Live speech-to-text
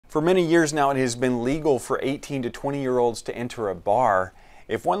For many years now, it has been legal for 18 to 20-year-olds to enter a bar.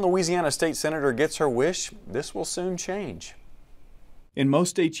 If one Louisiana state senator gets her wish, this will soon change. In most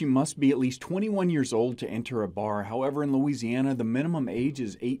states, you must be at least 21 years old to enter a bar. However, in Louisiana, the minimum age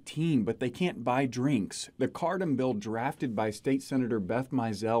is 18, but they can't buy drinks. The Cardin bill, drafted by State Senator Beth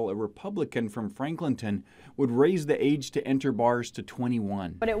Mizell, a Republican from Franklinton, would raise the age to enter bars to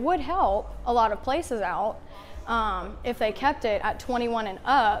 21. But it would help a lot of places out if they kept it at 21 and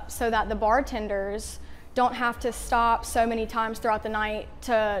up, so that the bartenders don't have to stop so many times throughout the night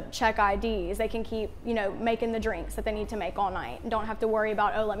to check IDs. They can keep, making the drinks that they need to make all night and don't have to worry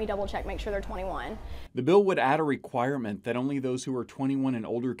about, oh, let me double check, make sure they're 21. The bill would add a requirement that only those who are 21 and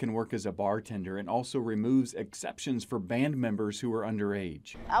older can work as a bartender, and also removes exceptions for band members who are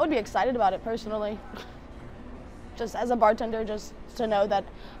underage. I would be excited about it personally. Just as a bartender, just to know that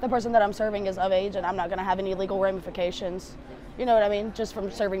the person that I'm serving is of age and I'm not going to have any legal ramifications. You know what I mean? Just from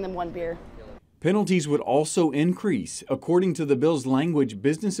serving them one beer. Penalties would also increase. According to the bill's language,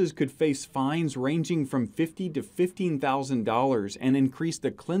 businesses could face fines ranging from $50,000 to $15,000 and increase the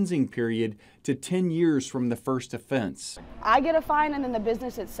cleansing period to 10 years from the first offense. I get a fine, and then the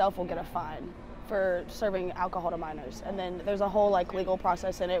business itself will get a fine for serving alcohol to minors. And then there's a whole legal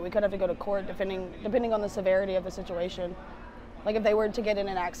process in it. We could have to go to court depending on the severity of the situation. Like if they were to get in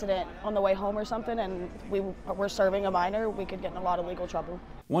an accident on the way home or something and we were serving a minor, we could get in a lot of legal trouble.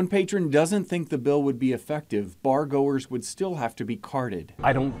 One patron doesn't think the bill would be effective. Bar goers would still have to be carded.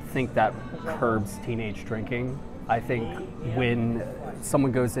 I don't think that curbs teenage drinking. I think when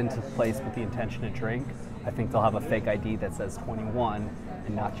someone goes into the place with the intention to drink, I think they'll have a fake ID that says 21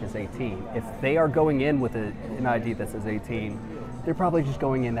 and not just 18. If they are going in with an ID that says 18, they're probably just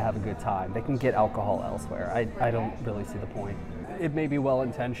going in to have a good time. They can get alcohol elsewhere. I don't really see the point. It may be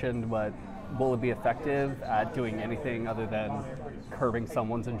well-intentioned, but will it be effective at doing anything other than curbing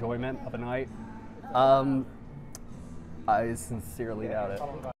someone's enjoyment of a night? I sincerely doubt it.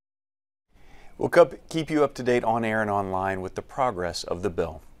 We'll keep you up to date on air and online with the progress of the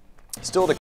bill. Still to